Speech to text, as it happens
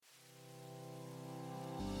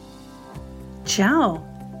Ciao,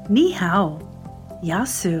 ni hao,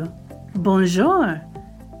 yasu, bonjour,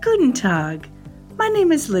 guten tag. My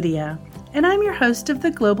name is Lydia, and I'm your host of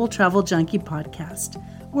the Global Travel Junkie podcast,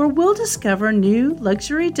 where we'll discover new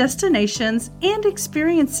luxury destinations and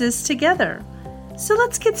experiences together. So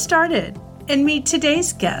let's get started and meet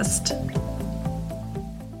today's guest.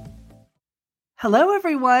 Hello,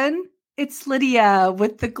 everyone. It's Lydia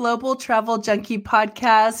with the Global Travel Junkie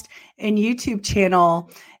podcast and YouTube channel.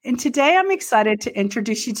 And today I'm excited to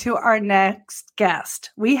introduce you to our next guest.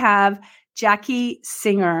 We have Jackie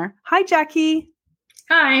Singer. Hi, Jackie.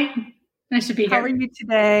 Hi. Nice to be here. How are you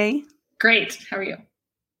today? Great. How are you?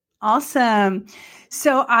 Awesome.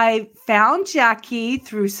 So I found Jackie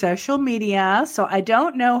through social media, so I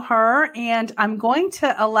don't know her, and I'm going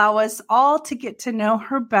to allow us all to get to know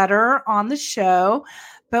her better on the show.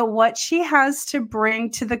 But what she has to bring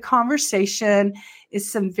to the conversation is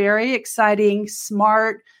some very exciting,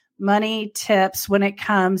 smart money tips when it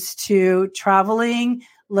comes to traveling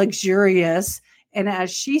luxurious. And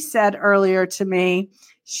as she said earlier to me,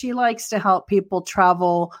 she likes to help people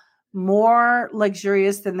travel more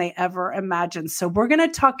luxurious than they ever imagined. So we're going to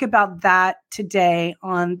talk about that today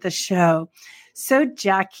on the show. So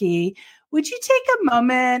Jackie, would you take a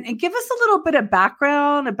moment and give us a little bit of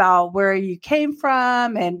background about where you came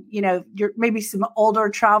from and, your maybe some older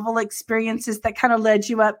travel experiences that kind of led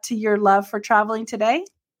you up to your love for traveling today?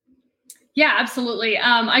 Yeah, absolutely.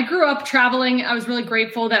 I grew up traveling. I was really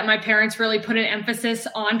grateful that my parents really put an emphasis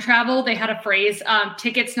on travel. They had a phrase,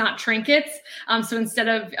 tickets, not trinkets. So instead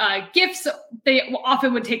of gifts, they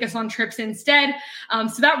often would take us on trips instead.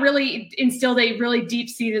 So that really instilled a really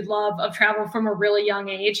deep-seated love of travel from a really young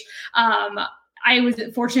age. I was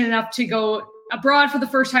fortunate enough to go abroad for the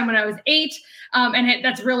first time when I was 8.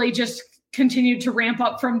 That's really just continued to ramp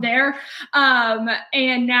up from there.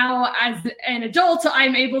 And now as an adult,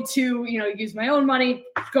 I'm able to, use my own money,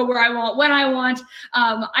 go where I want, when I want.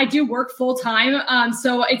 I do work full time.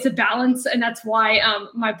 So it's a balance. And that's why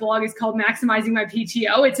my blog is called Maximizing My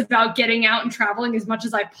PTO. It's about getting out and traveling as much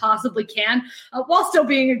as I possibly can while still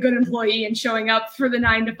being a good employee and showing up for the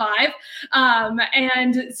 9 to 5.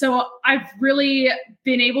 And so I've really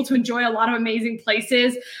been able to enjoy a lot of amazing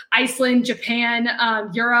places, Iceland, Japan,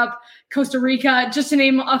 Europe, Costa Rica, just to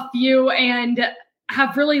name a few, and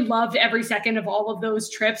have really loved every second of all of those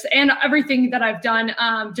trips and everything that I've done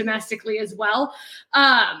domestically as well.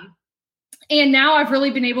 And now I've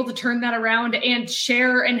really been able to turn that around and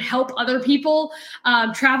share and help other people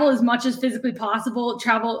travel as much as physically possible.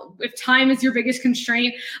 Travel, if time is your biggest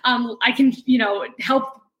constraint, I can,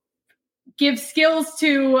 help give skills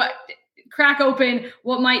to crack open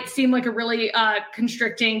what might seem like a really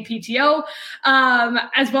constricting PTO,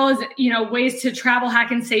 as well as, ways to travel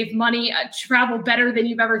hack and save money, travel better than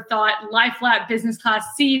you've ever thought, lie flat, business class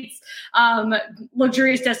seats,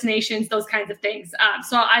 luxurious destinations, those kinds of things.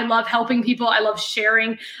 So I love helping people. I love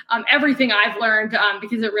sharing everything I've learned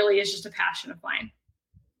because it really is just a passion of mine.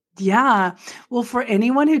 Yeah. Well, for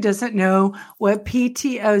anyone who doesn't know what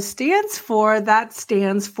PTO stands for, that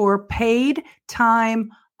stands for paid time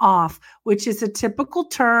off, which is a typical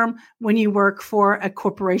term when you work for a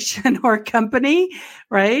corporation or a company,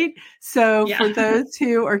 right? So For those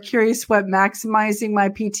who are curious what maximizing my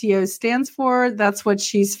PTO stands for, that's what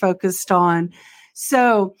she's focused on.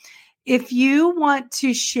 So if you want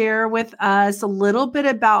to share with us a little bit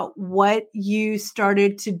about what you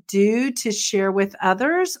started to do to share with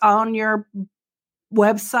others on your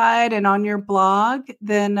website and on your blog,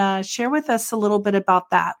 then share with us a little bit about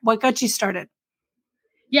that. What got you started?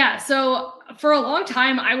 Yeah. So for a long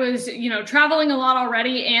time, I was, traveling a lot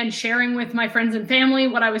already and sharing with my friends and family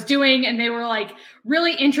what I was doing. And they were like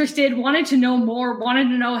really interested, wanted to know more, wanted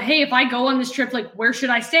to know, hey, if I go on this trip, like, where should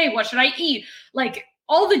I stay? What should I eat? Like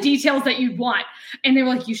all the details that you'd want. And they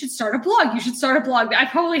were like, you should start a blog. You should start a blog. I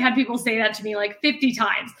probably had people say that to me like 50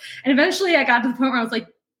 times. And eventually I got to the point where I was like,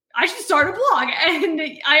 I should start a blog. And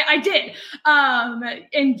I did.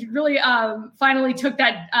 And really finally took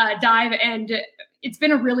that dive, and it's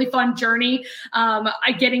been a really fun journey.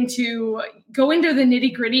 Getting to go into the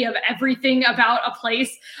nitty gritty of everything about a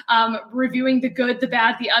place, reviewing the good, the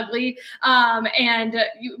bad, the ugly,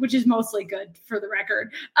 which is mostly good for the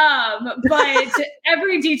record. But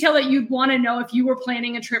every detail that you'd want to know if you were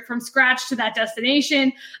planning a trip from scratch to that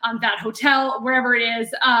destination, that hotel, wherever it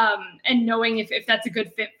is, and knowing if that's a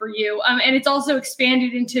good fit for you. And it's also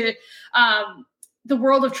expanded into the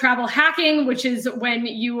world of travel hacking, which is when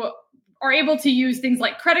you are able to use things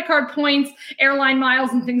like credit card points, airline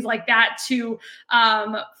miles, and things like that to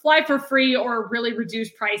fly for free or really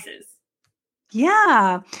reduce prices.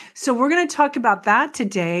 Yeah. So we're going to talk about that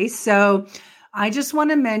today. So I just want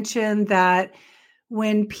to mention that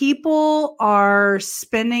when people are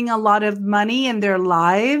spending a lot of money in their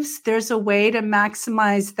lives, there's a way to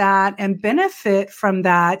maximize that and benefit from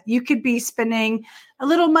that. You could be spending a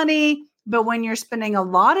little money, but when you're spending a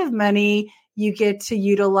lot of money, you get to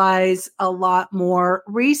utilize a lot more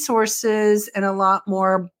resources and a lot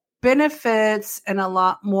more benefits and a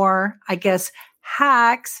lot more, I guess,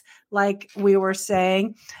 hacks, like we were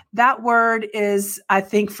saying. That word is, I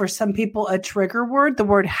think, for some people, a trigger word, the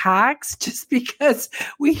word hacks, just because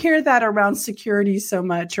we hear that around security so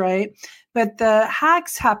much, right? But the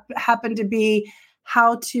hacks happen to be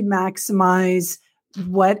how to maximize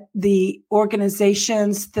what the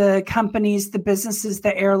organizations, the companies, the businesses,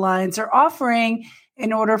 the airlines are offering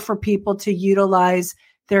in order for people to utilize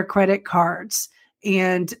their credit cards.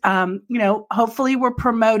 And, hopefully we're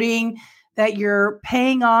promoting that you're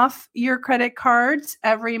paying off your credit cards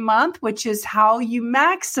every month, which is how you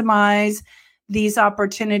maximize these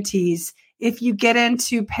opportunities. If you get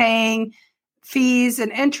into paying fees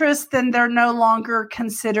and interest, then they're no longer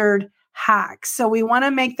considered hacks. So we want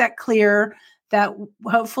to make that clear that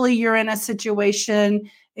hopefully you're in a situation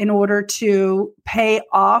in order to pay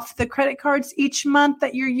off the credit cards each month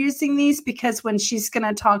that you're using these, because when she's going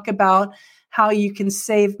to talk about how you can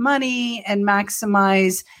save money and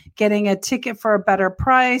maximize getting a ticket for a better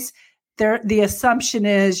price, the assumption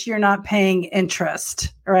is you're not paying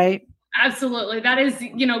interest, right? Absolutely. That is,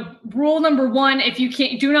 rule number one. If you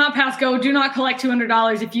can't, do not pass go, do not collect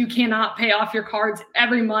 $200 if you cannot pay off your cards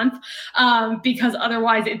every month, because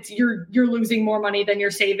otherwise you're losing more money than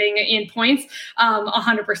you're saving in points,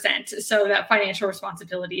 100%. So that financial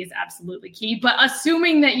responsibility is absolutely key. But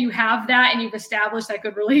assuming that you have that and you've established that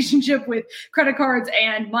good relationship with credit cards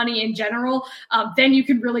and money in general, then you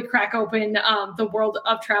can really crack open the world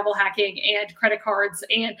of travel hacking and credit cards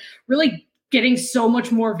and really getting so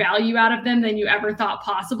much more value out of them than you ever thought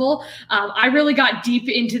possible. I really got deep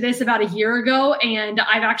into this about a year ago, and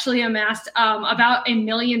I've actually amassed about 1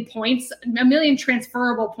 million points, 1 million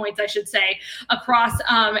transferable points, I should say, across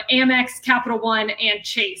Amex, Capital One, and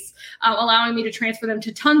Chase, allowing me to transfer them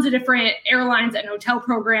to tons of different airlines and hotel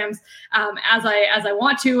programs as I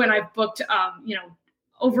want to. And I've booked,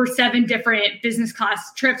 over 7 different business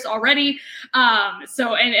class trips already.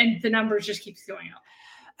 So the numbers just keeps going up.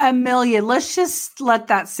 1 million. Let's just let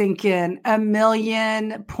that sink in. 1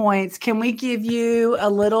 million points. Can we give you a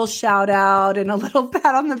little shout out and a little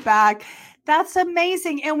pat on the back? That's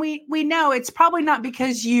amazing. And we know it's probably not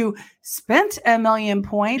because you spent 1 million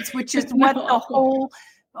points, which is what the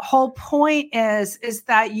whole point is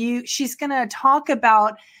that she's going to talk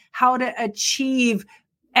about how to achieve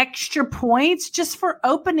extra points just for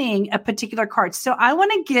opening a particular card. So I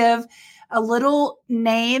want to give a little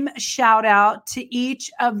name shout out to each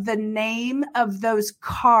of the name of those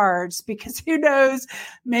cards, because who knows,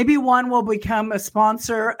 maybe one will become a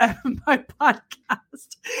sponsor of my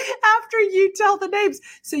podcast after you tell the names.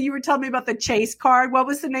 So you were telling me about the Chase card. What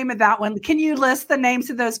was the name of that one? Can you list the names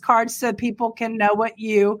of those cards so people can know what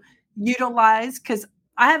you utilize? Because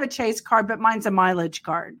I have a Chase card, but mine's a mileage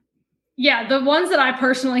card. Yeah, the ones that I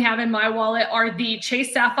personally have in my wallet are the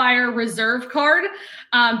Chase Sapphire Reserve card,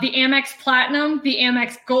 the Amex Platinum, the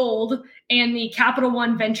Amex Gold, and the Capital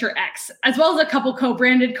One Venture X, as well as a couple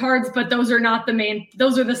co-branded cards, but those are not the main.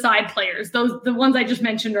 Those are the side players. The ones I just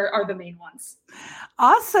mentioned are the main ones.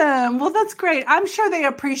 Awesome. Well, that's great. I'm sure they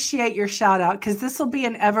appreciate your shout out, because this will be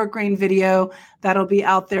an evergreen video that'll be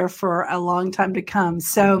out there for a long time to come.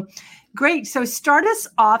 So great. So start us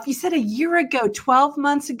off. You said a year ago, 12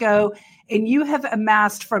 months ago, and you have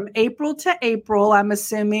amassed from April to April, I'm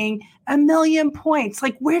assuming, 1 million points.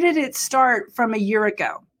 Like, where did it start from a year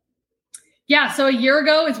ago? Yeah, so a year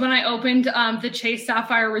ago is when I opened the Chase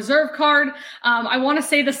Sapphire Reserve card. I want to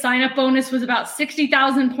say the sign-up bonus was about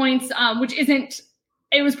 60,000 points, which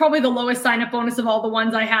it was probably the lowest sign-up bonus of all the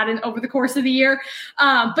ones I had over the course of the year.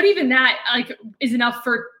 But even that is enough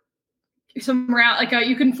for somewhere out,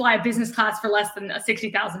 you can fly a business class for less than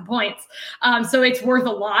 60,000 points. So it's worth a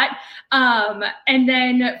lot. And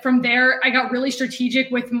then from there, I got really strategic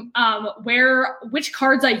with which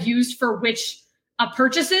cards I used for which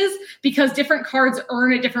purchases, because different cards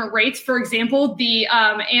earn at different rates. For example, the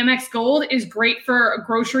Amex Gold is great for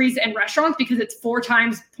groceries and restaurants because it's 4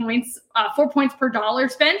 points per dollar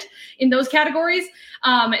spent in those categories.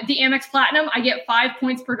 The Amex Platinum, I get 5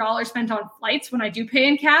 points per dollar spent on flights when I do pay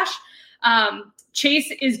in cash.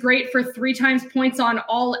 Chase is great for 3 times points on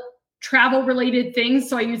all travel related things.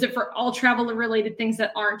 So I use it for all travel related things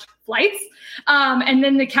that aren't flights. And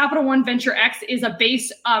then the Capital One Venture X is a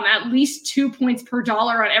base at least 2 points per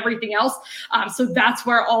dollar on everything else. So that's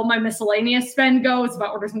where all my miscellaneous spend goes. If I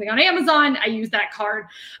order something on Amazon, I use that card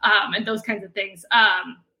and those kinds of things.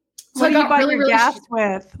 So what do you buy your gas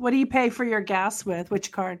with? What do you pay for your gas with?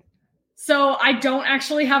 Which card? So I don't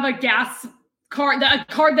actually have a gas card, a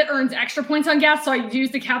card that earns extra points on gas. So I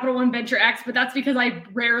use the Capital One Venture X, but that's because I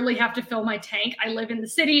rarely have to fill my tank. I live in the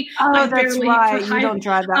city. Oh, that's right. You don't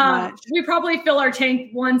drive that much. We probably fill our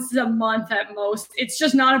tank once a month at most. It's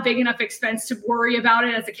just not a big enough expense to worry about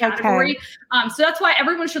it as a category. Okay. So that's why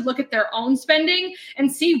everyone should look at their own spending and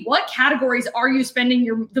see what categories are you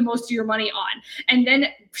spending the most of your money on, and then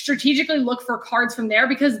strategically look for cards from there,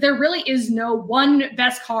 because there really is no one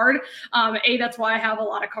best card. That's why I have a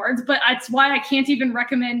lot of cards, but that's why I can't even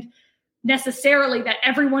recommend necessarily that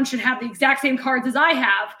everyone should have the exact same cards as I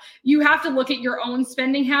have. You have to look at your own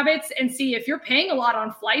spending habits and see if you're paying a lot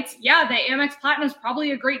on flights. Yeah, the Amex Platinum is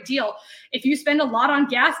probably a great deal. If you spend a lot on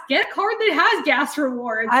gas, get a card that has gas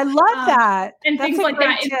rewards. I love that. And that's things like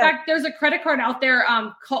that. Tip. In fact, there's a credit card out there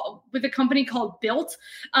with a company called Built,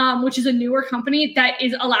 which is a newer company that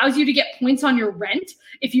allows you to get points on your rent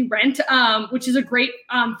if you rent, which is a great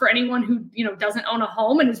for anyone who doesn't own a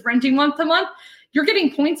home and is renting month to month. You're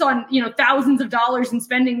getting points on, thousands of dollars in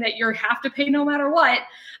spending that you have to pay no matter what,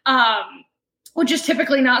 which is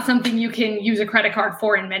typically not something you can use a credit card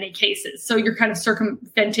for in many cases. So you're kind of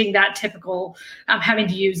circumventing that typical having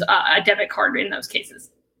to use a debit card in those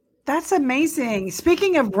cases. That's amazing.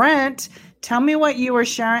 Speaking of rent, tell them what you were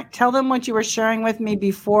sharing with me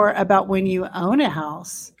before about when you own a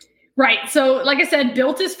house. Right. So like I said,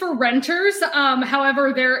 Built is for renters.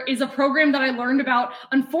 However, there is a program that I learned about,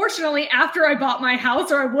 unfortunately, after I bought my house,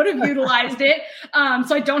 or I would have utilized it.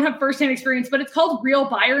 So I don't have firsthand experience, but it's called Real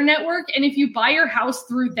Buyer Network. And if you buy your house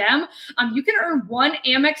through them, you can earn 1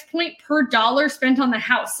 Amex point per dollar spent on the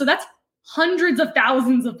house. So that's hundreds of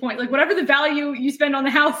thousands of points, like whatever the value you spend on the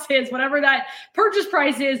house is, whatever that purchase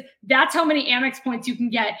price is, that's how many Amex points you can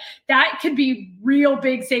get. That could be real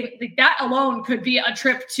big savings. Like that alone could be a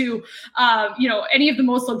trip to, any of the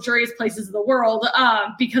most luxurious places in the world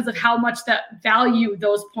because of how much that value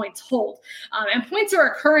those points hold. And points are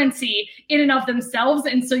a currency in and of themselves.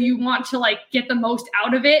 And so you want to get the most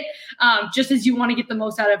out of it, just as you want to get the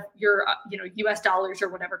most out of your, US dollars or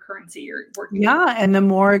whatever currency you're working with. Yeah. And the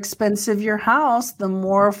more expensive your house, the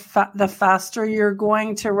more the faster you're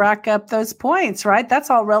going to rack up those points, right?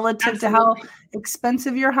 That's all relative Absolutely. To how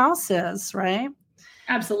expensive your house is, right?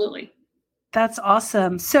 Absolutely. That's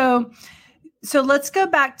awesome. So let's go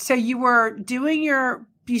back. So you were doing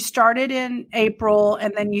you started in April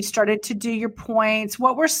and then you started to do your points.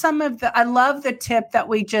 What were some of I love the tip that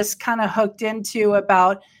we just kind of hooked into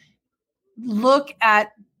about look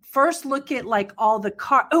at all the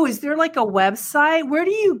cards. Oh, is there a website? Where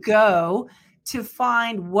do you go to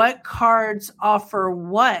find what cards offer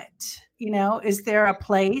what? Is there a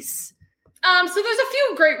place? So there's a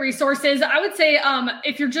few great resources. I would say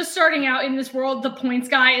if you're just starting out in this world, the Points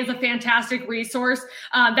Guy is a fantastic resource.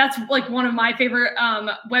 That's one of my favorite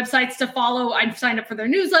websites to follow. I've signed up for their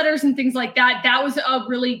newsletters and things like that. That was a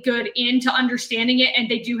really good into understanding it. And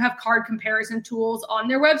they do have card comparison tools on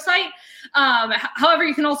their website. However,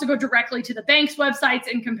 you can also go directly to the bank's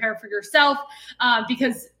websites and compare for yourself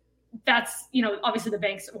because that's, obviously the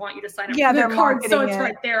banks want you to sign up for their cards. So it's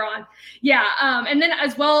right there on. Yeah. And then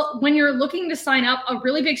as well, when you're looking to sign up, a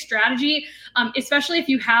really big strategy, especially if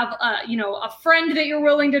you have, a friend that you're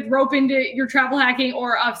willing to rope into your travel hacking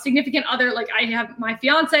or a significant other, like I have my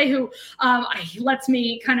fiance who lets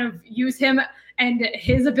me kind of use him and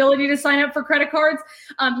his ability to sign up for credit cards.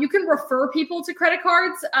 You can refer people to credit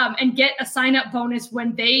cards and get a sign up bonus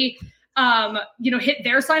when they hit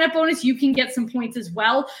their sign up bonus. You can get some points as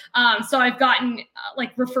well. So I've gotten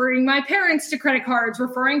referring my parents to credit cards,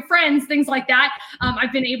 referring friends, things like that.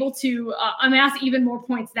 I've been able to amass even more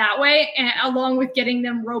points that way, and along with getting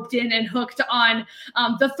them roped in and hooked on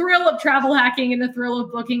the thrill of travel hacking and the thrill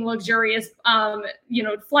of booking luxurious,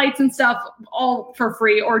 flights and stuff, all for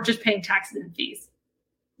free or just paying taxes and fees.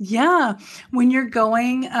 Yeah. When you're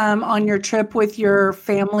going on your trip with your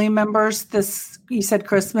family members, you said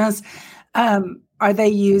Christmas, are they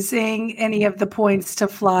using any of the points to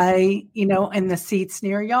fly, in the seats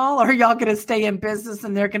near y'all? Or are y'all going to stay in business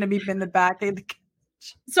and they're going to be in the back of the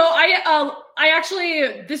couch? So I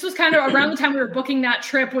actually, this was kind of around the time we were booking that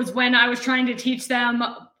trip was when I was trying to teach them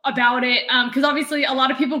about it. Because obviously a lot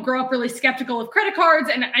of people grow up really skeptical of credit cards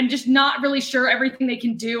and I'm just not really sure everything they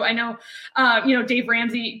can do. I know, Dave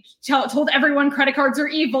Ramsey told everyone credit cards are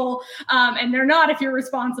evil, and they're not if you're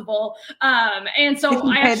responsible. And so if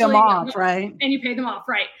you pay them off, right? And you pay them off,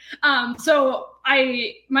 right? So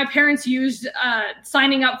my parents used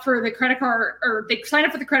signing up for the credit card, or they signed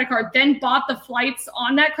up for the credit card, then bought the flights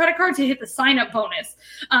on that credit card to hit the sign up bonus,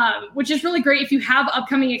 which is really great if you have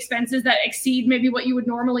upcoming expenses that exceed maybe what you would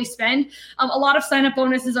normally spend. A lot of sign up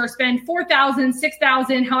bonuses are spend $4,000,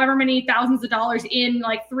 $6,000, however many thousands of dollars in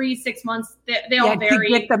like 3-6 months. They all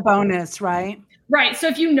vary. To get the bonus, right? Right. So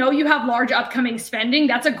if you know you have large upcoming spending,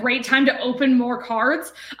 that's a great time to open more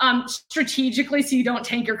cards strategically so you don't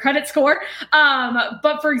tank your credit score.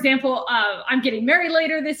 But for example, I'm getting married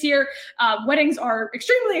later this year. Weddings are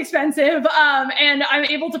extremely expensive, and I'm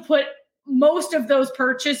able to put most of those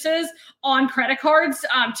purchases on credit cards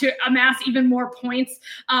to amass even more points,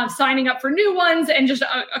 signing up for new ones and just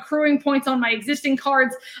accruing points on my existing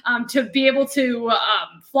cards to be able to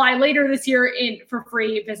fly later this year for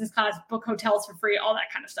free, business class, book hotels for free, all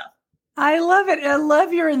that kind of stuff. I love it. I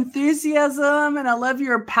love your enthusiasm and I love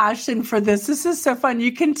your passion for this. This is so fun.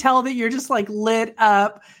 You can tell that you're just like lit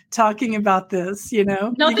up talking about this,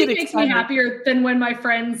 Nothing makes me happier than when my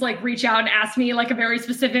friends like reach out and ask me like a very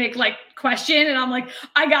specific like question. And I'm like,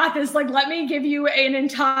 I got this. Like, let me give you an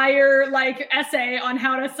entire like essay on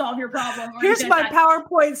how to solve your problem. Here's my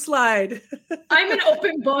PowerPoint slide. I'm an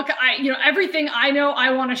open book. Everything I know,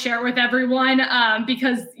 I want to share with everyone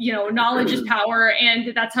because, knowledge is power.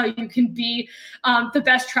 And that's how you can be the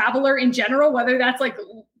best traveler in general, whether that's like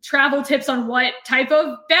travel tips on what type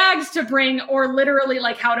of bags to bring or literally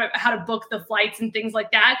like how to book the flights and things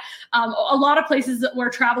like that. A lot of places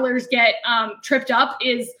where travelers get tripped up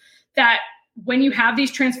is that when you have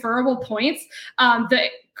these transferable points, the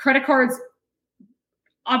credit cards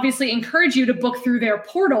obviously encourage you to book through their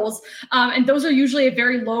portals. And those are usually a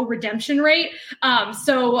very low redemption rate.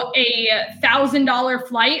 So a $1,000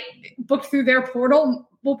 flight booked through their portal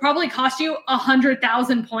will probably cost you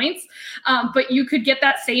 100,000 points. But you could get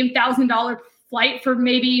that same $1,000 flight for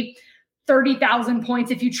maybe 30,000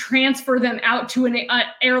 points if you transfer them out to an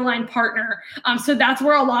airline partner. So that's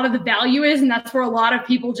where a lot of the value is. And that's where a lot of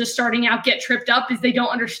people just starting out get tripped up is they don't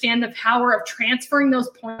understand the power of transferring those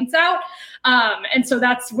points out. And so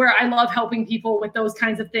that's where I love helping people with those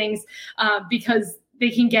kinds of things because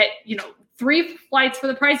they can get, 3 flights for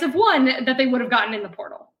the price of 1 that they would have gotten in the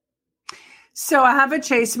portal. So I have a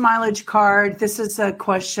Chase mileage card. This is a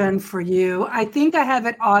question for you. I think I have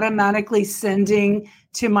it automatically sending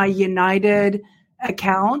to my United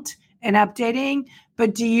account and updating,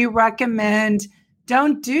 but do you recommend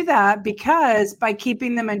don't do that because by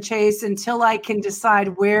keeping them in Chase until I can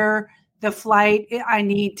decide where the flight I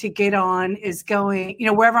need to get on is going,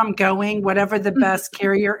 wherever I'm going, whatever the best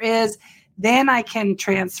carrier is, then I can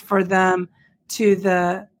transfer them to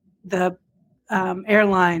the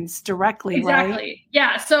airlines directly, exactly. Right?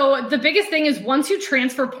 Yeah. So the biggest thing is once you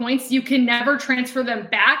transfer points, you can never transfer them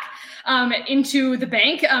back into the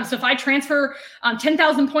bank. So if I transfer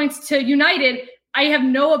 10,000 points to United, I have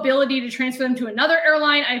no ability to transfer them to another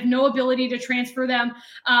airline. I have no ability to transfer them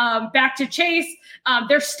back to Chase.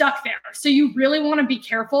 They're stuck there. So you really want to be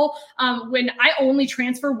careful when I only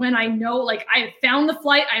transfer when I know, like I have found the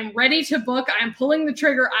flight, I'm ready to book, I'm pulling the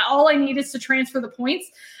trigger. All I need is to transfer the points.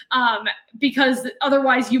 Because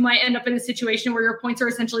otherwise you might end up in a situation where your points are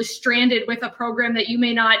essentially stranded with a program that you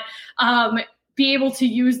may not be able to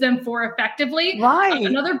use them for effectively.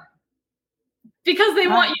 Right. Because they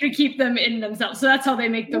want you to keep them in themselves. So that's how they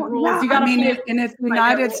make the rules. Yeah, you got if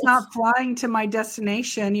United's not flying to my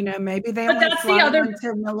destination, maybe they only fly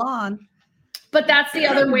to Milan. But that's the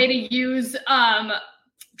other way to use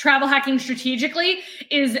travel hacking strategically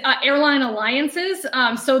is airline alliances.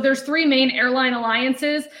 So there's 3 main airline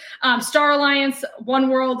alliances, Star Alliance, One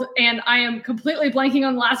World, and I am completely blanking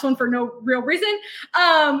on the last one for no real reason.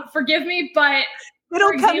 Forgive me, but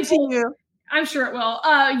it'll come to you. I'm sure it will.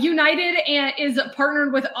 United is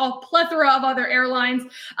partnered with a plethora of other airlines,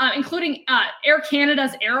 including Air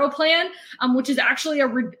Canada's Aeroplan, which is actually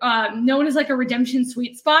known as like a redemption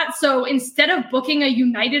sweet spot. So instead of booking a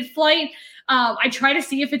United flight, I try to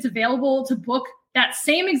see if it's available to book that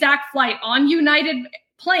same exact flight on United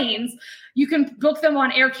planes. You can book them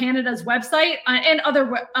on Air Canada's website and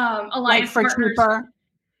other alliance like for partners. cheaper.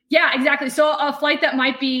 Yeah, exactly. So a flight that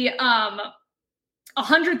might be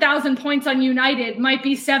 100,000 points on United might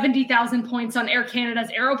be 70,000 points on Air Canada's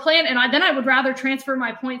Aeroplan. And then I would rather transfer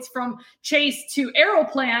my points from Chase to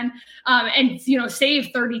Aeroplan and, save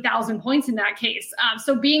 30,000 points in that case.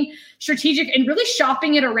 So being strategic and really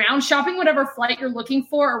shopping it around, shopping whatever flight you're looking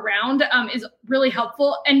for around is really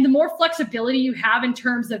helpful. And the more flexibility you have in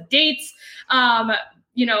terms of dates,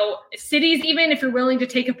 cities, even if you're willing to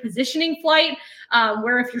take a positioning flight,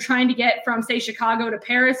 where if you're trying to get from, say, Chicago to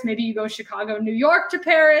Paris, maybe you go Chicago, New York to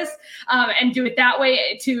Paris, and do it that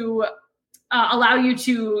way to allow you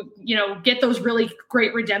to, get those really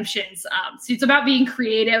great redemptions. So it's about being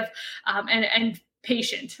creative and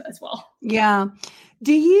patient as well. Yeah.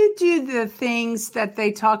 Do you do the things that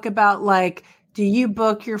they talk about? Like, do you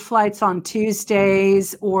book your flights on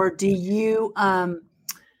Tuesdays, or do you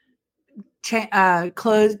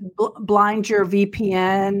blind your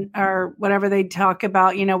VPN or whatever they talk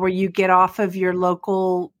about, where you get off of your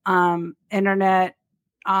local internet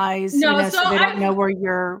eyes, so they don't know where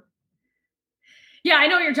you're. Yeah, I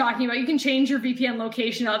know what you're talking about. You can change your VPN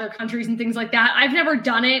location to other countries and things like that. I've never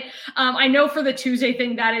done it. I know for the Tuesday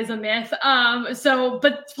thing, that is a myth.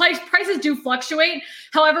 But prices do fluctuate.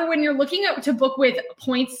 However, when you're looking to book with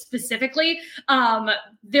points specifically,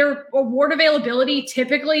 their award availability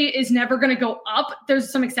typically is never going to go up.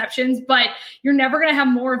 There's some exceptions, but you're never going to have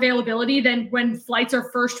more availability than when flights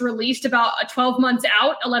are first released about 12 months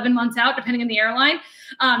out, 11 months out, depending on the airline.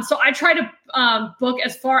 So I try to book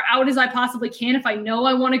as far out as I possibly can. If I know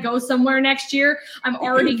I want to go somewhere next year, I'm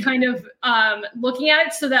already kind of looking at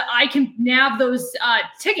it so that I can nab those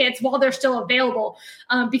tickets while they're still available.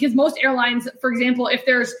 Because most airlines, for example, if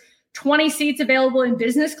there's 20 seats available in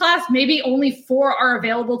business class, maybe only 4 are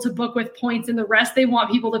available to book with points, and the rest they want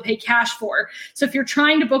people to pay cash for. So if you're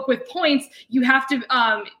trying to book with points, you have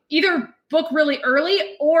to either book really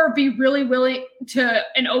early or be really willing to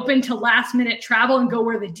and open to last minute travel and go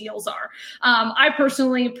where the deals are. I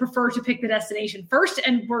personally prefer to pick the destination first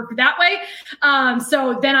and work that way.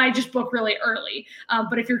 So then I just book really early.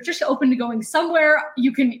 But if you're just open to going somewhere,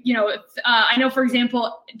 you can, I know, for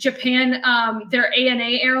example, Japan, their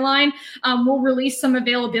ANA airline will release some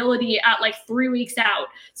availability at like 3 weeks out.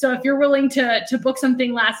 So if you're willing to book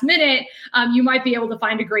something last minute, you might be able to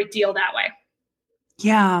find a great deal that way.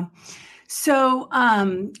 Yeah. So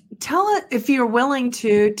tell us, if you're willing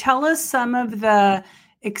to, tell us some of the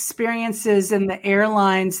experiences in the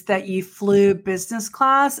airlines that you flew business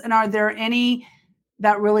class. And are there any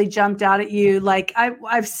that really jumped out at you? Like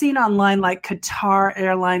I've seen online, like Qatar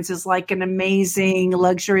Airlines is like an amazing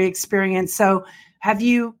luxury experience. So have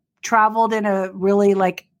you traveled in a really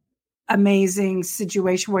like amazing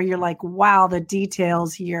situation where you're like, wow, the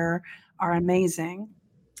details here are amazing?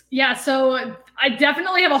 Yeah, so I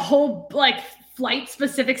definitely have a whole flight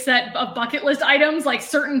specific set of bucket list items, like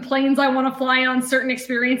certain planes I want to fly on, certain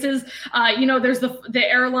experiences. There's the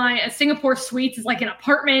airline, Singapore Suites is like an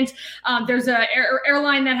apartment. There's a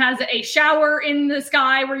airline that has a shower in the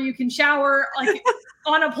sky where you can shower like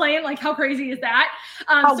on a plane. Like how crazy is that?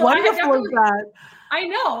 How wonderful is that? I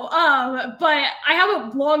know, but I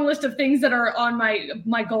have a long list of things that are on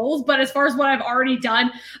my goals. But as far as what I've already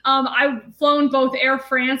done, I've flown both Air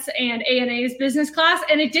France and ANA's business class,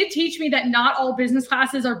 and it did teach me that not all business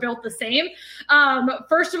classes are built the same.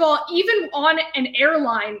 First of all, even on an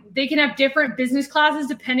airline, they can have different business classes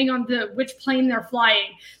depending on which plane they're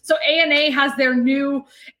flying. So ANA has their new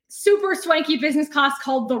super swanky business class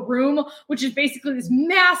called The Room, which is basically this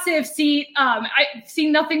massive seat. I've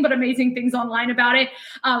seen nothing but amazing things online about it.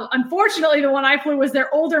 Unfortunately, the one I flew was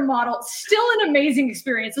their older model. Still an amazing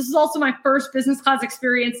experience. This was also my first business class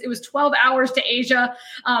experience. It was 12 hours to Asia,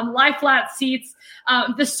 lie flat seats.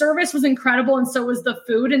 The service was incredible, and so was the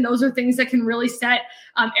food. And those are things that can really set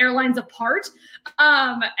airlines apart.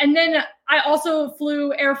 And then I also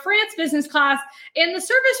flew Air France business class, and the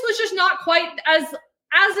service was just not quite as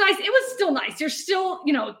nice. It was still nice. You're still,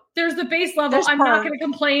 there's the base level. I'm not going to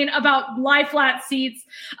complain about lie flat seats.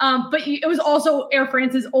 But it was also Air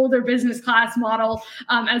France's older business class model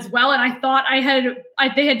as well. And I thought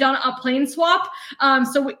they had done a plane swap.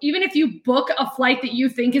 So even if you book a flight that you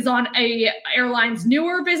think is on a airline's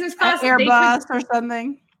newer business class, Airbus or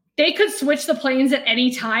something, they could switch the planes at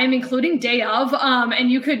any time, including day of.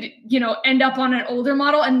 And you could, end up on an older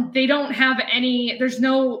model, and they don't have there's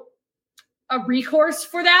no a recourse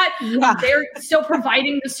for that. Yeah. They're still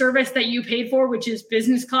providing the service that you paid for, which is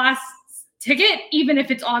business class ticket, even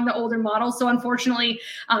if it's on the older model. So unfortunately,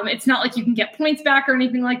 it's not like you can get points back or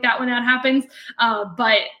anything like that when that happens.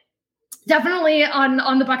 But definitely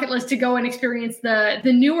on the bucket list to go and experience the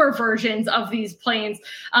newer versions of these planes,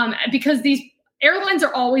 because these airlines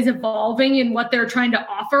are always evolving in what they're trying to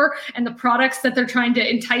offer and the products that they're trying to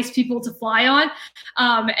entice people to fly on.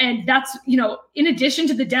 And that's, in addition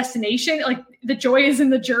to the destination, like the joy is in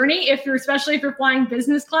the journey. Especially if you're flying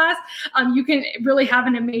business class, you can really have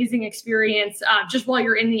an amazing experience just while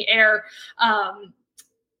you're in the air.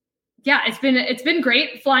 It's been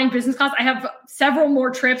great flying business class. I have several more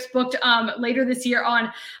trips booked later this year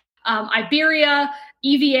on Iberia,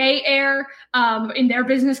 EVA Air in their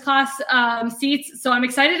business class seats. So I'm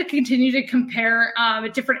excited to continue to compare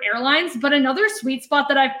different airlines. But another sweet spot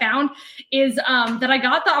that I've found is that I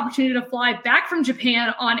got the opportunity to fly back from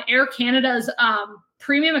Japan on Air Canada's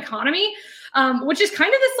premium economy, which is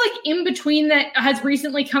kind of this like in between that has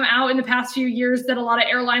recently come out in the past few years that a lot of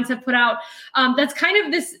airlines have put out. That's kind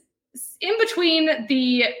of this in between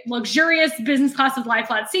the luxurious business class with lie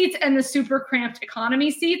flat seats and the super cramped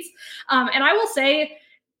economy seats. And I will say,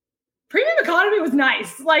 premium economy was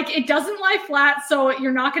nice. Like, it doesn't lie flat, so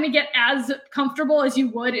you're not going to get as comfortable as you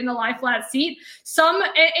would in a lie flat seat.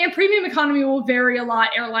 And premium economy will vary a lot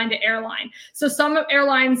airline to airline. So some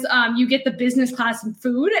airlines, you get the business class and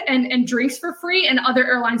food and drinks for free, and other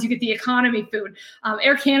airlines, you get the economy food.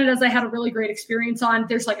 Air Canada's I had a really great experience on.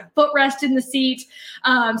 There's like a footrest in the seat.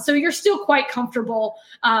 So you're still quite comfortable.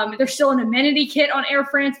 There's still an amenity kit on Air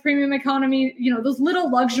France premium economy, those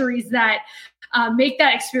little luxuries that make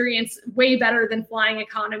that experience way better than flying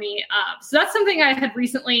economy. So that's something I had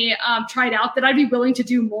recently tried out that I'd be willing to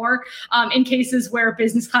do more in cases where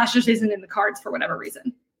business class just isn't in the cards for whatever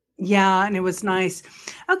reason. Yeah, and it was nice.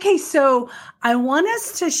 Okay, so I want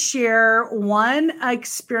us to share one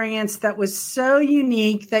experience that was so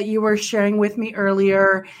unique that you were sharing with me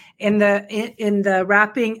earlier in the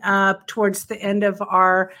wrapping up towards the end of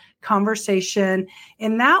our conversation.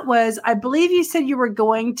 And that was, I believe you said you were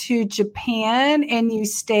going to Japan and you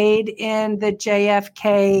stayed in the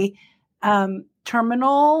JFK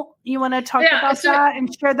terminal. You want to talk about that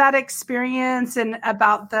and share that experience and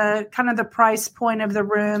about the kind of the price point of the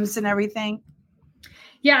rooms and everything?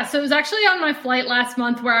 Yeah, so it was actually on my flight last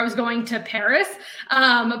month where I was going to Paris,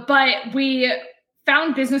 but we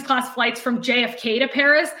found business class flights from JFK to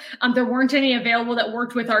Paris. There weren't any available that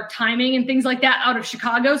worked with our timing and things like that out of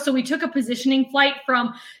Chicago. So we took a positioning flight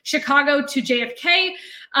from Chicago to JFK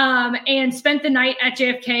and spent the night at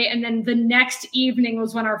JFK. And then the next evening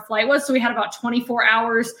was when our flight was. So we had about 24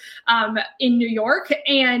 hours in New York.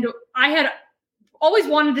 And I had always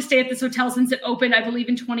wanted to stay at this hotel since it opened, I believe,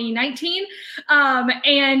 in 2019.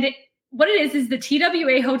 And what it is the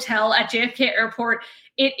TWA hotel at JFK Airport.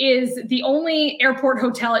 It is the only airport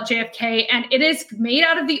hotel at JFK, and it is made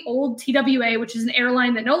out of the old TWA, which is an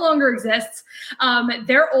airline that no longer exists.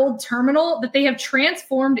 Their old terminal that they have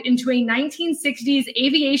transformed into a 1960s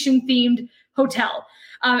aviation-themed hotel.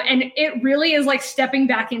 And it really is like stepping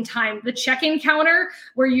back in time. The check-in counter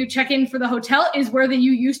where you check in for the hotel is where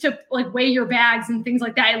you used to like weigh your bags and things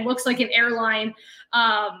like that. It looks like an airline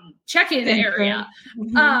check-in area.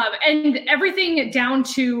 Mm-hmm. And everything down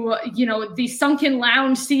to, the sunken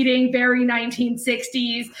lounge seating, very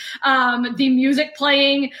 1960s, the music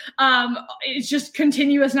playing, it's just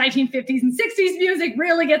continuous 1950s and 60s music,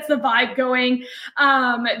 really gets the vibe going.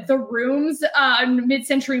 The rooms,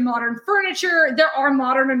 mid-century modern furniture, there are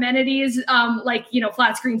modern amenities, like,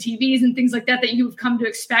 flat screen TVs and things like that you've come to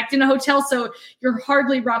expect in a hotel. So you're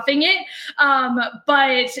hardly roughing it.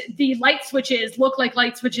 But the light switches look like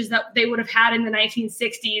light switches that they would have had in the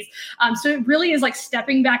 1960s. So it really is like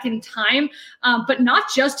stepping back in time, but not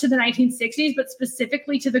just to the 1960s, but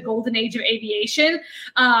specifically to the golden age of aviation.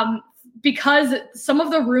 Because some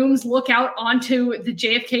of the rooms look out onto the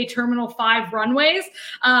JFK Terminal 5 runways.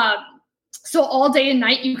 So all day and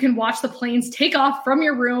night, you can watch the planes take off from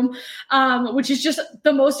your room, which is just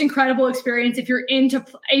the most incredible experience. If you're into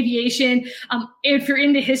aviation, if you're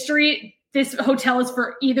into history, this hotel is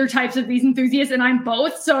for either types of these enthusiasts, and I'm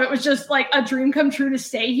both. So it was just like a dream come true to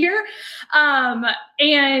stay here.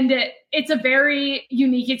 And it's a very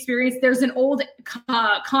unique experience. There's an old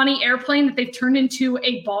Connie airplane that they've turned into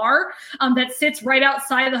a bar that sits right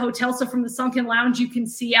outside of the hotel. So from the sunken lounge, you can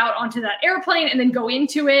see out onto that airplane and then go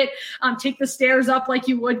into it, take the stairs up like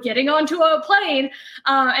you would getting onto a plane.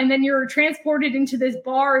 And then you're transported into this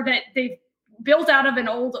bar that they've built out of an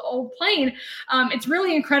old plane. It's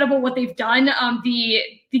really incredible what they've done. The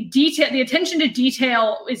detail, the attention to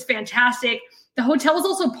detail is fantastic. The hotel is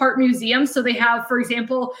also part museum. So they have, for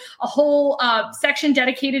example, a whole section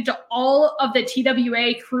dedicated to all of the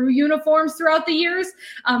TWA crew uniforms throughout the years.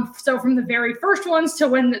 So from the very first ones to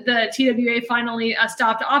when the TWA finally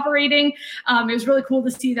stopped operating. It was really cool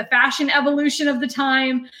to see the fashion evolution of the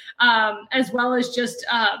time, as well as just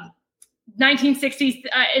 1960s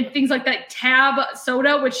and things like that. Tab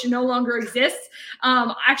soda, which no longer exists.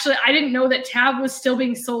 Actually, I didn't know that Tab was still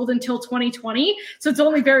being sold until 2020. So it's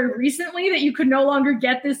only very recently that you could no longer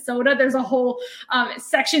get this soda. There's a whole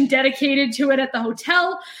section dedicated to it at the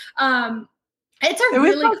hotel. It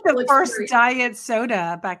was like the first diet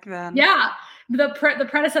soda back then. Yeah. The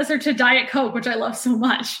predecessor to Diet Coke, which I love so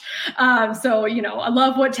much. So, I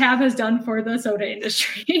love what Tab has done for the soda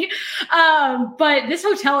industry. But this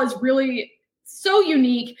hotel is really so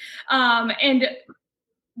unique. And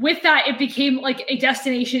with that, it became like a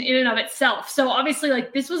destination in and of itself. So obviously,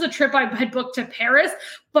 like, this was a trip I had booked to Paris,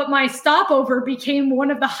 but my stopover became one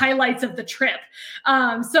of the highlights of the trip.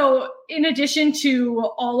 So in addition to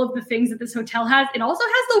all of the things that this hotel has, it also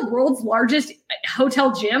has the world's largest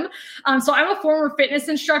hotel gym. So I'm a former fitness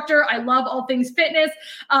instructor. I love all things fitness.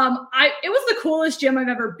 It was the coolest gym I've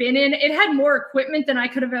ever been in. It had more equipment than I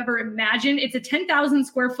could have ever imagined. It's a 10,000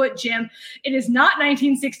 square foot gym. It is not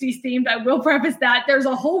 1960s themed. I will preface that. There's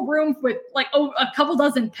a whole room with like a couple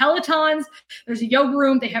dozen Pelotons. There's a yoga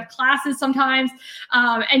room. They have classes sometimes.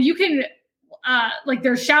 And you can,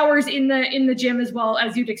 there's showers in the gym as well,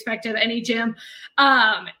 as you'd expect of any gym.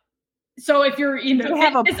 So if you're,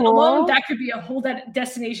 have a pool? Alone, that could be a whole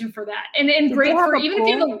destination for that. And great for even if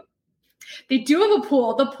you have they do have a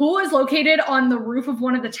pool. The pool is located on the roof of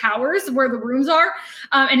one of the towers where the rooms are,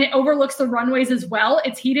 and it overlooks the runways as well.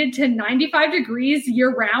 It's heated to 95 degrees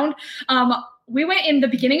year round. We went in the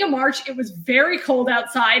beginning of March. It was very cold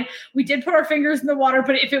outside. We did put our fingers in the water,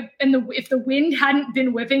 but if the wind hadn't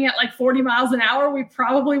been whipping at like 40 miles an hour, we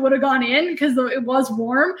probably would have gone in because it was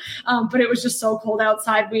warm. But it was just so cold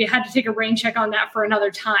outside. We had to take a rain check on that for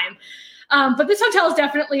another time. But this hotel is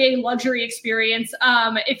definitely a luxury experience.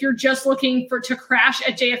 If you're just looking to crash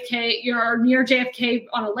at JFK, or near JFK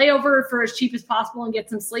on a layover for as cheap as possible and get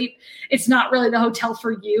some sleep, it's not really the hotel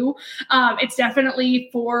for you. It's definitely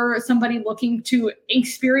for somebody looking to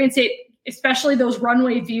experience it. Especially those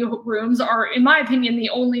runway view rooms are, in my opinion, the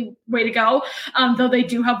only way to go, though they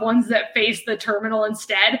do have ones that face the terminal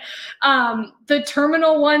instead. The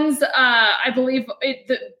terminal ones, I believe,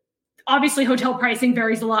 obviously hotel pricing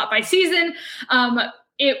varies a lot by season.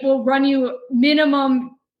 It will run you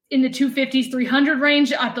minimum in the 250s, 300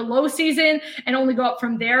 range at the low season and only go up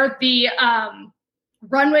from there. The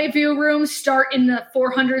runway view rooms start in the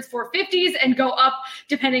 400s, 450s and go up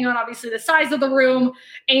depending on obviously the size of the room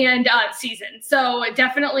and season. So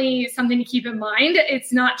definitely something to keep in mind.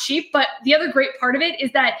 It's not cheap, but the other great part of it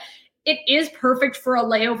is that it is perfect for a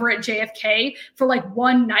layover at JFK for like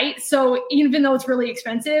one night. So even though it's really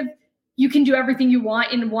expensive, you can do everything you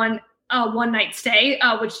want in one night stay,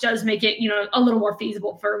 which does make it, a little more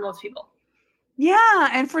feasible for most people. Yeah.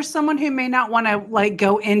 And for someone who may not want to like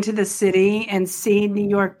go into the city and see New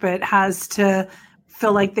York, but has to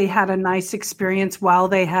feel like they had a nice experience while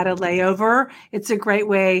they had a layover, it's a great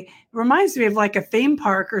way. It reminds me of like a theme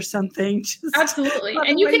park or something. Absolutely.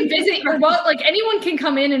 And you can visit like anyone can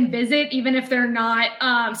come in and visit, even if they're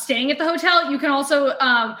not staying at the hotel. You can also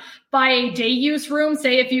buy a day use room.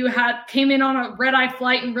 Say if you came in on a red-eye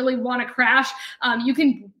flight and really want to crash, you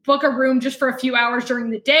can book a room just for a few hours during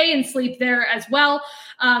the day and sleep there as well.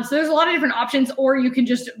 So there's a lot of different options, or you can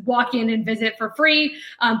just walk in and visit for free,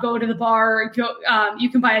 go to the bar, you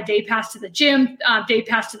can buy a day pass to the gym, day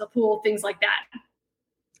pass to the pool, things like that.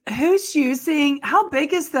 How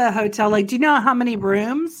big is the hotel? Like, do you know how many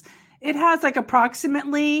rooms it has? Like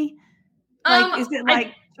approximately, is it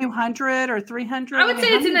like 200 or 300? I would say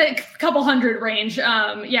it's in a couple hundred range.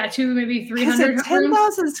 Maybe 300. It's a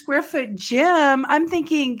 10,000 square foot gym. I'm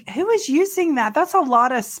thinking, who is using that? That's a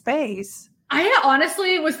lot of space. I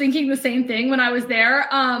honestly was thinking the same thing when I was there.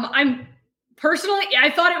 I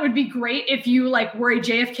thought it would be great if you like were a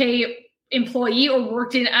JFK employee or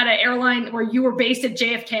worked at an airline where you were based at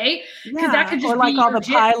JFK, because that could just be all the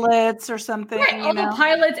pilots or something. Right, all the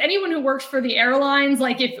pilots, anyone who works for the airlines.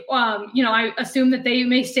 Like if I assume that they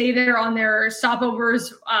may stay there on their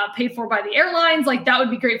stopovers paid for by the airlines. Like that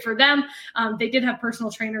would be great for them. They did have personal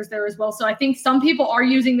trainers there as well, so I think some people are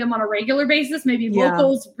using them on a regular basis. Maybe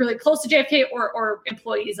locals really close to JFK or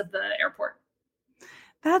employees of the airport.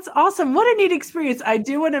 That's awesome. What a neat experience. I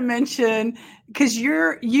do want to mention, because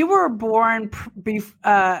you were born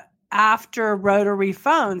after rotary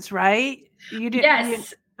phones, right? You did.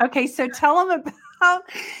 Yes. Okay. So tell them about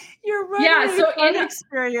your rotary phone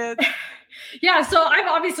experience. Yeah, so I've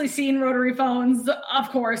obviously seen rotary phones, of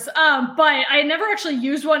course, but I never actually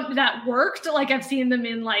used one that worked. Like I've seen them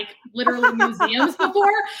in like literally museums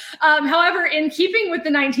before. However, in keeping with the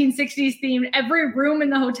 1960s theme, every room in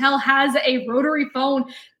the hotel has a rotary phone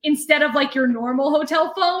instead of like your normal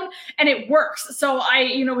hotel phone, and it works. So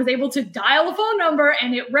I, was able to dial a phone number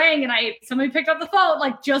and it rang and somebody picked up the phone,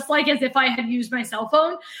 like just like as if I had used my cell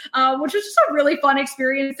phone, which was just a really fun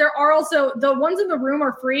experience. There are also the ones in the room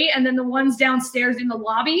are free. And then the ones downstairs in the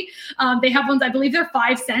lobby, they have ones, I believe they're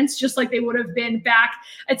 5 cents, just like they would have been back.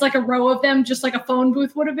 It's like a row of them, just like a phone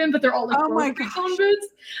booth would have been, but they're all like phone booths.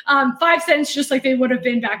 5 cents, just like they would have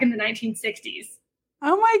been back in the 1960s.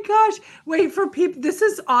 Oh my gosh. Wait, for people, this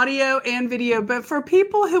is audio and video, but for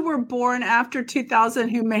people who were born after 2000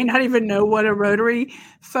 who may not even know what a rotary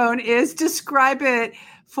phone is, describe it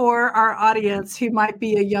for our audience who might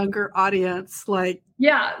be a younger audience.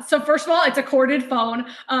 Yeah. So first of all, it's a corded phone.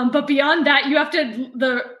 But beyond that, you have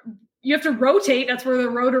to rotate. That's where the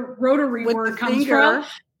rotary word comes from.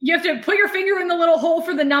 You have to put your finger in the little hole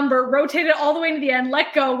for the number, rotate it all the way to the end,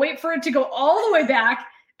 let go, wait for it to go all the way back,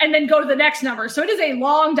 and then go to the next number. So it is a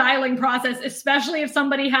long dialing process, especially if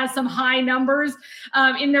somebody has some high numbers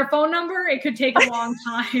in their phone number. It could take a long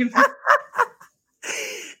time.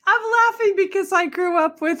 I'm laughing because I grew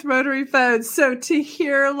up with rotary phones. So to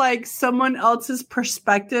hear like someone else's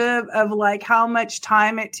perspective of like how much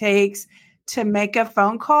time it takes to make a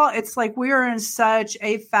phone call, it's like we are in such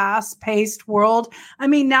a fast-paced world. I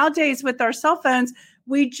mean, nowadays with our cell phones,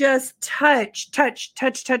 we just touch.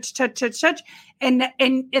 And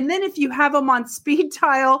then if you have them on speed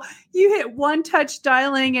dial, you hit one touch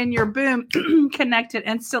dialing and you're boom, connected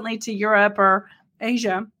instantly to Europe or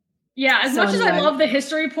Asia. Yeah, as much as I love the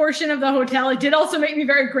history portion of the hotel, it did also make me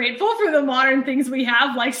very grateful for the modern things we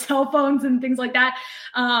have, like cell phones and things like that.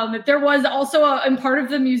 There was also in part of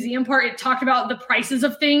the museum part, it talked about the prices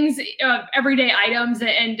of things, everyday items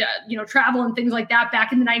and travel and things like that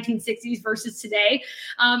back in the 1960s versus today.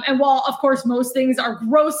 And while, of course, most things are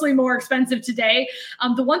grossly more expensive today,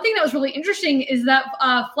 the one thing that was really interesting is that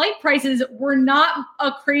flight prices were not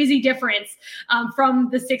a crazy difference from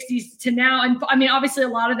the 60s to now. And I mean, obviously, a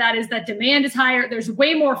lot of that is that demand is higher. There's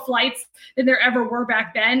way more flights than there ever were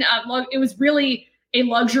back then. It was really a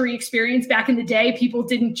luxury experience back in the day. People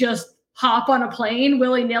didn't just hop on a plane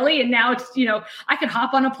willy-nilly. And now it's, I could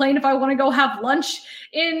hop on a plane if I want to go have lunch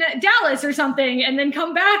in Dallas or something and then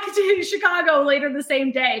come back to Chicago later the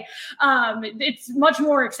same day. It's much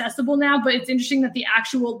more accessible now, but it's interesting that the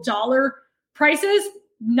actual dollar prices,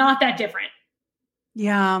 not that different.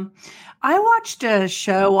 Yeah. I watched a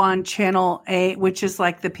show on Channel 8, which is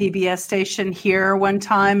like the PBS station here one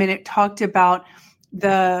time, and it talked about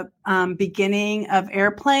the beginning of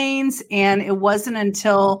airplanes. And it wasn't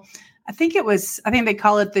until, I think they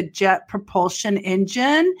call it the jet propulsion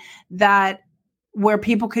engine, that where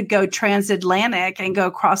people could go transatlantic and go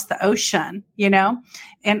across the ocean,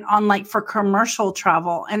 and on like for commercial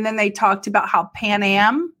travel. And then they talked about how Pan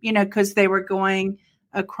Am, because they were going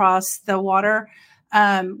across the water,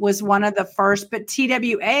 was one of the first, but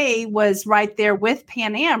TWA was right there with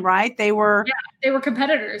Pan Am, right? They were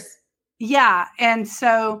competitors. Yeah. And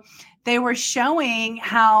so they were showing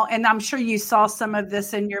how, and I'm sure you saw some of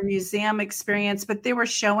this in your museum experience, but they were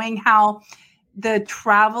showing how the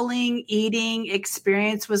traveling eating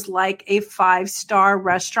experience was like a 5-star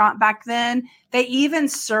restaurant back then. They even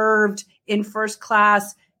served in first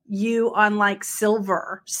class you on like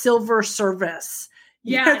silver service.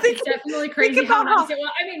 Yeah, it's definitely crazy how nice it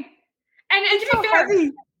was. I mean, and to be fair,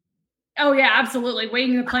 heavy. Oh yeah, absolutely.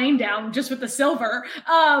 Weighing the plane down just with the silver.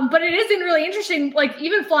 But it isn't really interesting. Like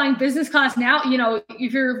even flying business class now,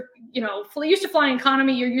 if you're, used to flying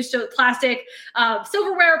economy, you're used to plastic,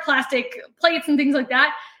 silverware, plastic plates and things like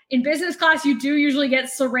that. In business class, you do usually get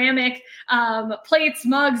ceramic plates,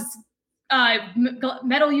 mugs,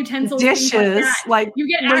 metal utensils, dishes, like you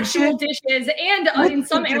get actual dishes, and in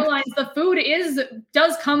some airlines, the food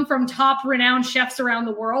does come from top renowned chefs around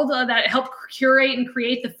the world that help curate and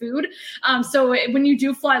create the food. So when you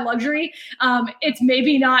do fly luxury, it's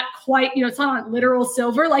maybe not quite, it's not literal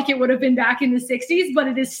silver like it would have been back in the 60s, but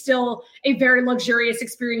it is still a very luxurious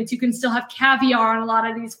experience. You can still have caviar on a lot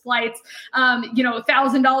of these flights,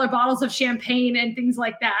 $1,000 bottles of champagne and things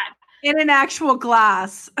like that. In an actual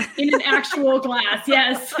glass. In an actual glass,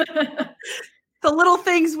 yes. The little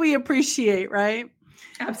things we appreciate, right?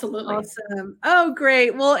 Absolutely. Awesome. Oh,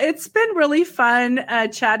 great. Well, it's been really fun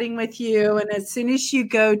chatting with you. And as soon as you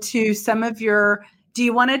go to some of do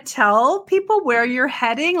you want to tell people where you're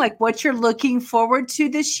heading, like what you're looking forward to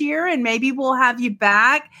this year? And maybe we'll have you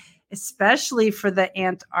back, especially for the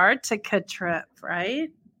Antarctica trip, right?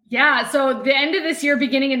 Yeah. So the end of this year,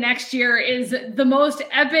 beginning of next year is the most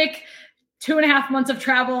epic 2.5 months of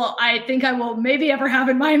travel I think I will maybe ever have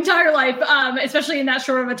in my entire life, especially in that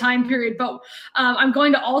short of a time period. But I'm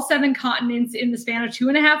going to all 7 continents in the span of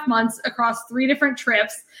 2.5 months across 3 different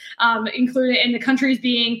trips, including in the countries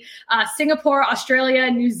being Singapore, Australia,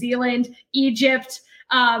 New Zealand, Egypt,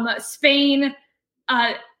 Spain,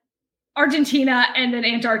 Argentina, and then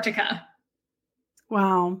Antarctica.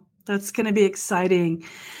 Wow, that's going to be exciting.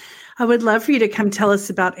 I would love for you to come tell us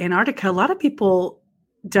about Antarctica. A lot of people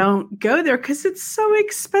don't go there because it's so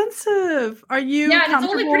expensive. Are you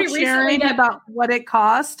comfortable sharing about what it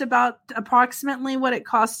cost, about approximately what it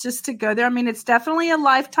costs just to go there? I mean, it's definitely a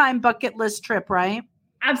lifetime bucket list trip, right?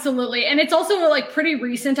 Absolutely. And it's also like pretty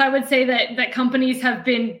recent. I would say that companies have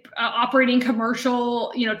been operating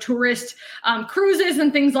commercial, tourist cruises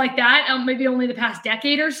and things like that. Maybe only the past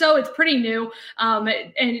decade or so. It's pretty new. And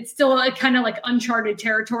it's still kind of like uncharted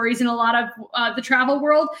territories in a lot of the travel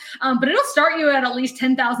world. But it'll start you at least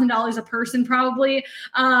 $10,000 a person probably.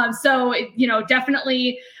 So,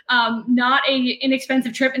 definitely not a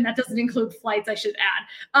inexpensive trip. And that doesn't include flights, I should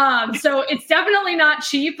add. So it's definitely not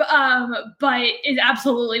cheap, but it's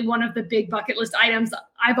absolutely one of the big bucket list items.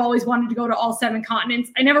 I've always wanted to go to all 7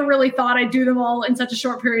 continents. I never really thought I'd do them all in such a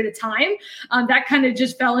short period of time. That kind of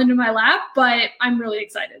just fell into my lap, but I'm really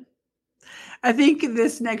excited. I think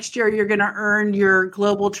this next year you're going to earn your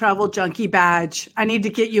Global Travel Junkie badge. I need to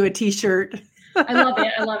get you a t-shirt. I love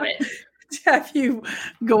it. I love it. Have you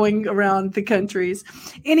going around the countries.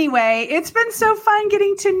 Anyway, it's been so fun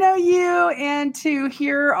getting to know you and to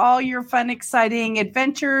hear all your fun, exciting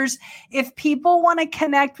adventures. If people want to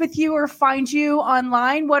connect with you or find you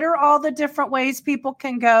online, what are all the different ways people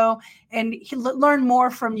can go and learn more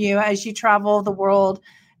from you as you travel the world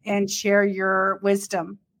and share your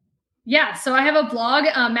wisdom? Yeah, so I have a blog,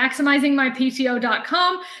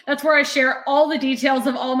 maximizingmypto.com. That's where I share all the details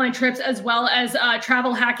of all my trips as well as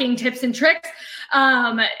travel hacking tips and tricks.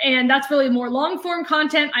 And that's really more long form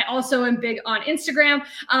content. I also am big on Instagram.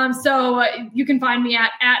 So you can find me at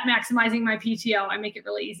maximizingmypto. I make it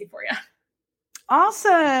really easy for you.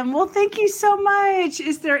 Awesome. Well, thank you so much.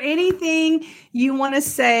 Is there anything you want to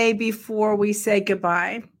say before we say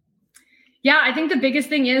goodbye? Yeah, I think the biggest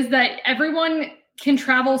thing is that everyone can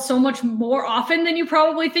travel so much more often than you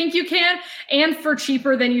probably think you can, and for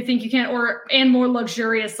cheaper than you think you can, and more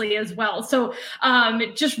luxuriously as well. So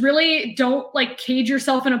just really don't cage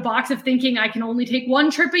yourself in a box of thinking I can only take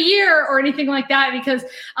 1 trip a year or anything like that, because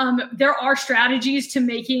there are strategies to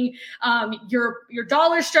making your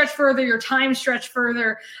dollars stretch further, your time stretch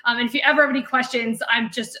further. And if you ever have any questions,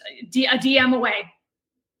 I'm just a DM away.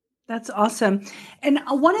 That's awesome. And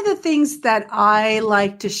one of the things that I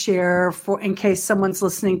like to share in case someone's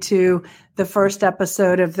listening to the first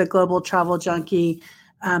episode of the Global Travel Junkie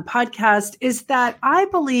podcast is that I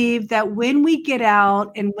believe that when we get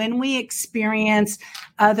out and when we experience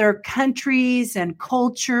other countries and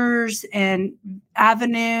cultures and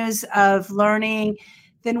avenues of learning,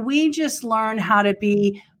 then we just learn how to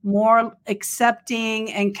be more accepting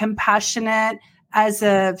and compassionate as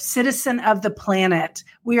a citizen of the planet.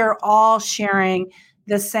 We are all sharing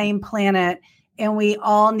the same planet, and we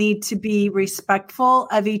all need to be respectful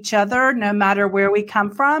of each other, no matter where we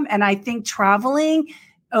come from. And I think traveling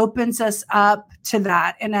opens us up to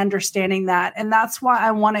that and understanding that. And that's why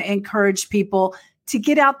I want to encourage people to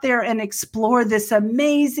get out there and explore this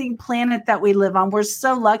amazing planet that we live on. We're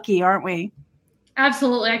so lucky, aren't we?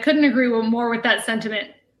 Absolutely. I couldn't agree more with that sentiment.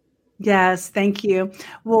 Yes, thank you.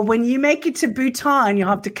 Well, when you make it to Bhutan, you'll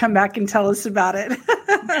have to come back and tell us about it.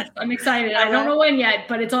 I'm excited. I don't know when yet,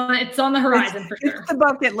 but it's on the horizon for sure. It's the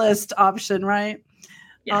bucket list option, right?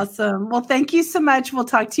 Yes. Awesome. Well, thank you so much. We'll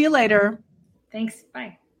talk to you later. Thanks.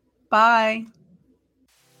 Bye. Bye.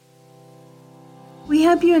 We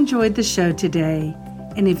hope you enjoyed the show today.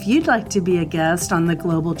 And if you'd like to be a guest on the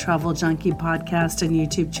Global Travel Junkie podcast and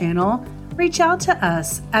YouTube channel, reach out to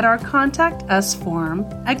us at our Contact Us form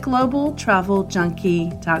at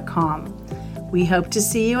globaltraveljunkie.com. We hope to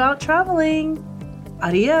see you out traveling.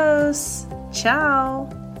 Adios. Ciao.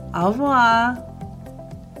 Au revoir.